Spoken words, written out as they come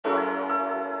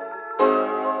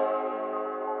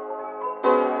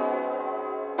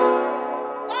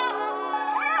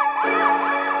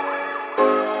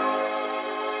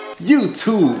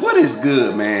YouTube, what is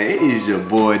good, man? It is your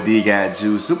boy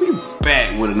Deegotjuice. So we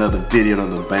back with another video,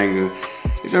 another banger.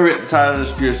 If you read the title of the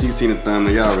description, you seen the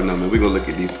thumbnail, y'all already know, man. We gonna look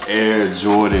at these Air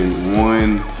Jordan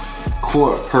 1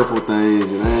 court purple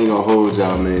things, and I ain't gonna hold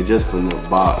y'all, man, just from the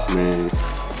box, man.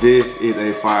 This is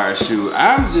a fire shoe.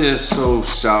 I'm just so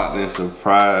shocked and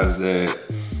surprised that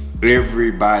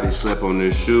everybody slept on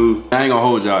this shoe. I ain't gonna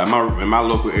hold y'all. In my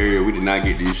local area, we did not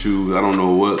get these shoes. I don't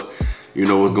know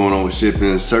what's going on with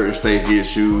shipping. Certain states get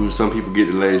shoes. Some people get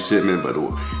delayed shipment. But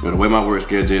the way my work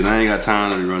schedule is, I ain't got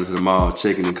time to be running to the mall,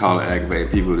 checking and calling, activating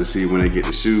people to see when they get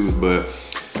the shoes. But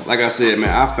like I said, man,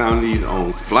 I found these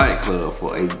on Flight Club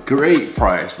for a great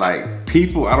price. Like,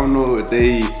 people, I don't know if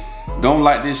they don't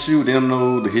like this shoe. They don't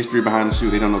know the history behind the shoe.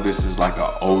 They don't know this is like an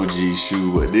OG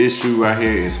shoe. But this shoe right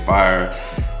here is fire.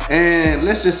 And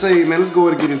let's just say, man, let's go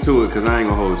ahead and get into it, because I ain't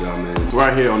gonna hold y'all, man.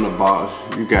 Right here on the box,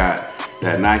 you got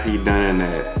that Nike done in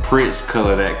that Prince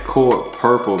color, that court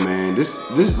purple, man.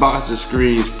 This box just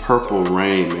screams purple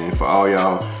rain, man, for all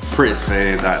y'all Prince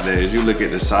fans out there. As you look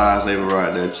at the size label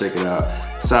right there, check it out.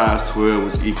 Size 12,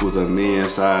 which equals a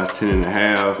men's size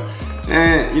 10.5.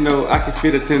 And you know, I can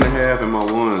fit a 10.5 in my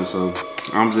one, so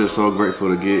I'm just so grateful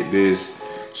to get this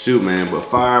shoe, man. But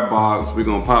fire box, we're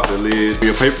gonna pop the lid.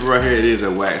 Your paper right here, it is a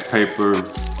wax paper.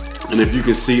 And if you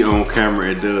can see on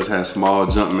camera, it does have small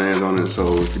jump mans on it.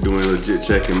 So if you're doing a legit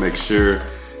check, and make sure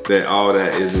that all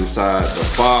that is inside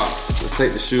the box. Let's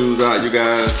take the shoes out, you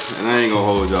guys. And I ain't gonna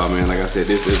hold y'all, man. Like I said,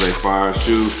 this is a fire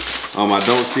shoe. I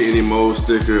don't see any mold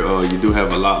sticker. You do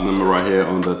have a lot number right here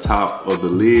on the top of the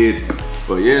lid.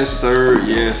 But yes,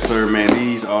 sir, man.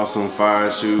 These are some fire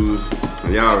shoes.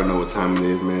 Y'all already know what time it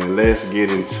is, man. Let's get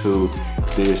into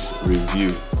this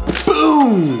review.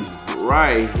 Boom!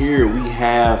 Right here we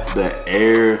have the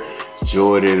Air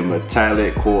Jordan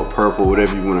metallic court purple,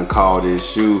 whatever you want to call this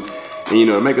shoe. And you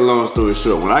know, to make a long story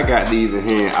short, when I got these in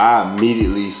hand, I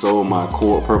immediately sold my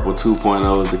court purple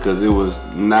 2.0s because it was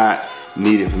not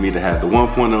needed for me to have the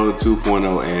 1.0, the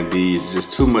 2.0, and these.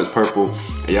 Just too much purple.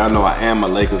 And y'all know I am a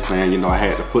Lakers fan. You know, I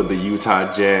had to put the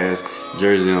Utah Jazz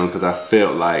jersey on because I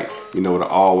felt like, you know, with an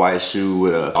all-white shoe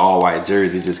with an all-white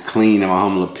jersey, just clean in my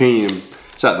humble opinion.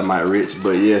 Shout out to Mike Rich.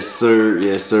 But yes sir,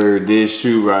 this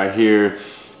shoe right here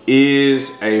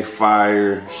is a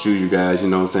fire shoe, you guys. You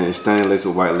know what I'm saying? It's stained lace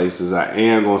with white laces. I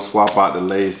am gonna swap out the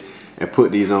lace and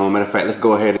put these on. Matter of fact, let's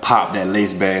go ahead and pop that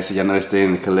lace bag so y'all know they stay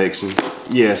in the collection.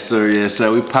 Yes sir,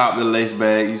 we popped the lace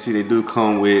bag. You see they do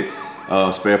come with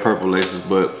spare purple laces,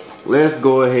 but let's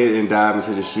go ahead and dive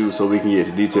into the shoe so we can get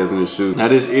to details in the shoe. Now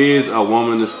this is a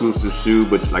woman exclusive shoe,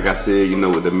 but like I said, you know,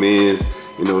 with the men's,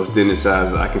 you know, extended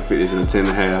sizes, I can fit this in a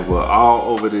 10.5. But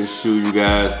all over this shoe, you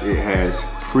guys, it has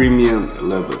premium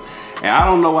leather. And I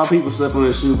don't know why people slept on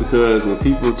this shoe, because when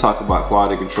people talk about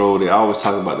quality control, they always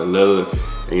talk about the leather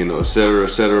and, you know, etc.,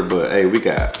 etc. But hey, we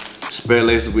got spare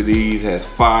laces with these, has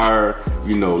fire,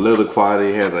 you know, leather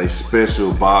quality, has a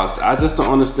special box. I just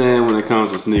don't understand when it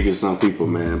comes to sneakers, some people,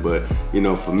 man. But you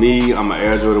know, for me, I'm an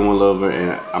Air Jordan 1 lover,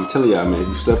 and I'm telling y'all, man, if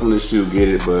you step on this shoe, get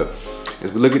it. But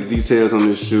as we look at the details on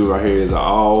this shoe right here, is an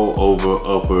all over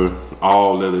upper,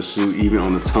 all leather shoe, even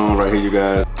on the tongue right here, you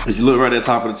guys. As you look right at the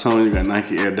top of the tongue, you got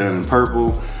Nike Air done in purple.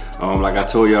 Like I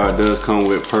told y'all, it does come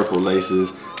with purple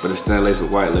laces, but it's stained lace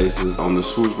with white laces. On the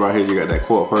swoosh right here, you got that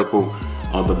court purple.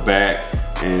 On the back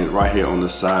and right here on the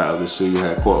side of the shoe, you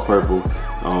have court purple.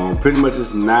 Pretty much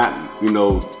it's not, you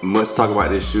know, much to talk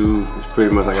about this shoe. It's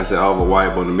pretty much, like I said, all over white.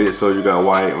 But on the midsole you got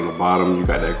white, on the bottom you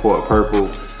got that court purple.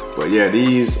 But yeah,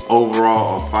 these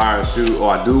overall are fire shoe. Oh,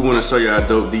 I do want to show you a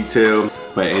dope detail.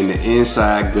 But in the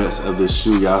inside guts of the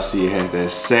shoe, y'all see it has that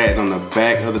satin on the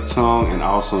back of the tongue and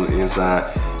also on the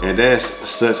inside. And that's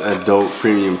such a dope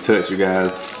premium touch, you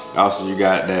guys. Also, you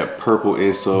got that purple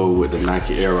insole with the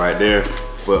Nike Air right there.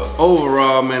 But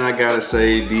overall, man, I gotta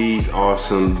say these are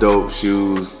some dope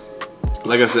shoes.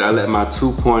 Like I said, I let my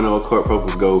 2.0 court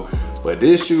purples go. But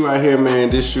this shoe right here, man,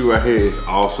 this shoe right here is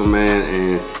awesome, man.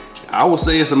 And I would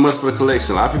say it's a must for the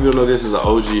collection. A lot of people know this is an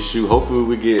OG shoe. Hopefully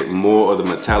we get more of the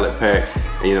metallic pack.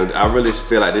 And you know, I really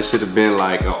feel like this should have been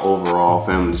like an overall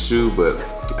family shoe. But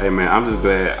hey, man, I'm just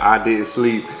glad I didn't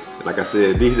sleep. Like I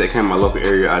said, these that came in my local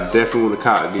area, I definitely would have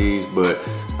caught these, but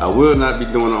I will not be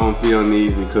doing an on-feel on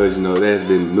these because, you know, there's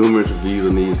been numerous reviews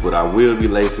on these, but I will be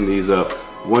lacing these up.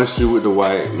 One shoe with the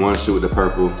white, one shoe with the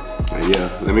purple. And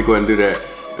yeah, let me go ahead and do that,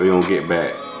 and we're gonna get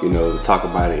back, you know, to talk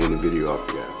about it in the video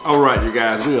after that. All right, you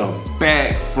guys, we are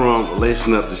back from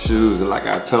lacing up the shoes, and like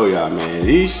I told y'all, man,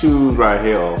 these shoes right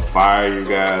here are fire, you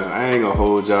guys. I ain't gonna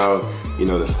hold y'all. You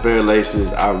know, the spare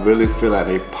laces, I really feel like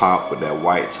they pop with that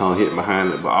white tongue hitting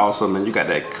behind it. But also, man, you got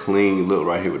that clean look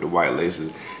right here with the white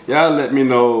laces. Y'all let me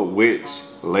know which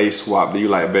lace swap do you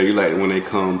like better. You like when they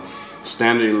come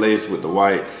standard lace with the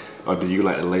white, or do you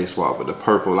like the lace swap with the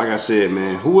purple? Like I said,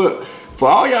 man, for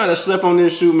all y'all that slept on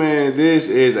this shoe, man, this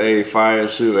is a fire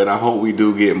shoe, and I hope we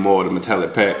do get more of the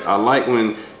metallic pack. I like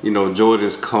when, you know,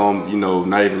 Jordans come, you know,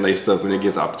 not even laced up, and it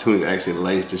gets the opportunity to actually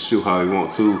lace the shoe how you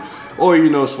want to, or, you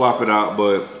know, swap it out.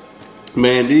 But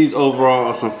man, these overall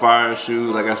are some fire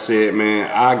shoes. Like I said,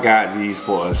 man, I got these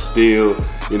for a steal.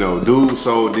 You know, dude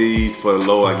sold these for the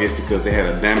low, I guess, because they had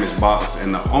a damaged box,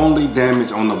 and the only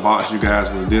damage on the box, you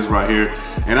guys, was this right here.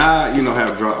 And I, you know,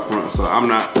 have drop front, so I'm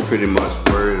not pretty much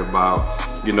worried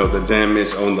about, you know, the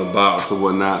damage on the box or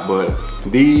whatnot. But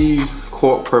these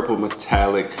court purple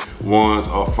metallic ones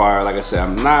are fire. Like I said,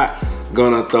 I'm not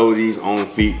gonna throw these on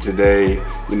feet today.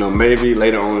 You know, maybe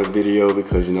later on in the video,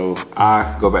 because, you know,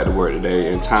 I go back to work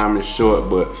today and time is short.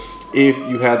 But if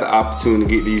you have the opportunity to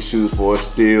get these shoes for a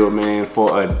steal, man,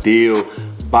 for a deal,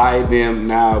 buy them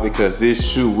now, because this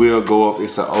shoe will go up.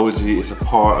 It's an OG, it's a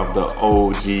part of the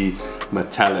OG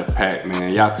metallic pack,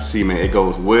 man. Y'all can see, man, it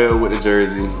goes well with the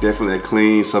jersey. Definitely a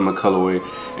clean summer colorway.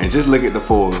 And just look at the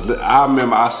fours. I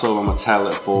remember I sold my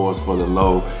metallic fours for the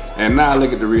low, and now I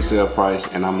look at the resale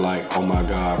price and I'm like, oh my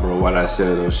God, bro, why did I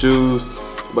sell those shoes?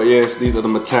 But yes, these are the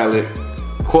metallic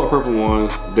court purple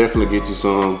ones. Definitely get you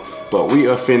some. But we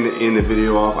are finna end the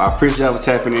video off. I appreciate y'all for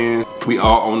tapping in. We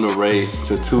are on the way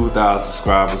to 2,000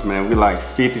 subscribers, man. We like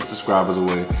 50 subscribers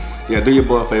away. So yeah, do your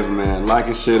boy a favor, man. Like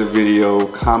and share the video,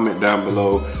 comment down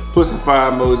below, put some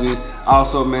fire emojis.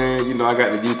 Also, man, you know, I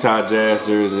got the Utah Jazz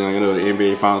jersey, you know, the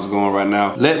NBA finals going right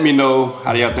now. Let me know,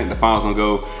 how do y'all think the finals gonna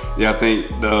go? Y'all think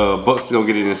the Bucks gonna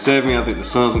get it in 7? I think the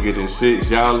Suns gonna get it in 6.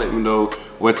 Y'all let me know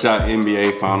what y'all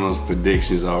NBA finals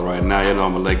predictions are right now. You know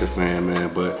I'm a Lakers fan,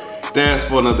 man, but that's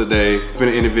for another day.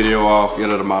 Finna end the video off. You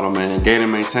know the motto, man. Gain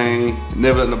and maintain.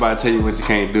 Never let nobody tell you what you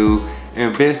can't do.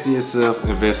 Invest in yourself,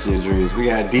 invest in your dreams. We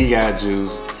got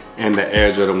Deegotjuice and the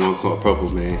Air Jordan 1 Court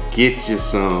Purple, man. Get you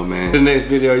some, man. In the next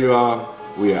video, you all,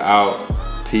 we are out.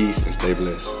 Peace and stay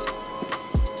blessed.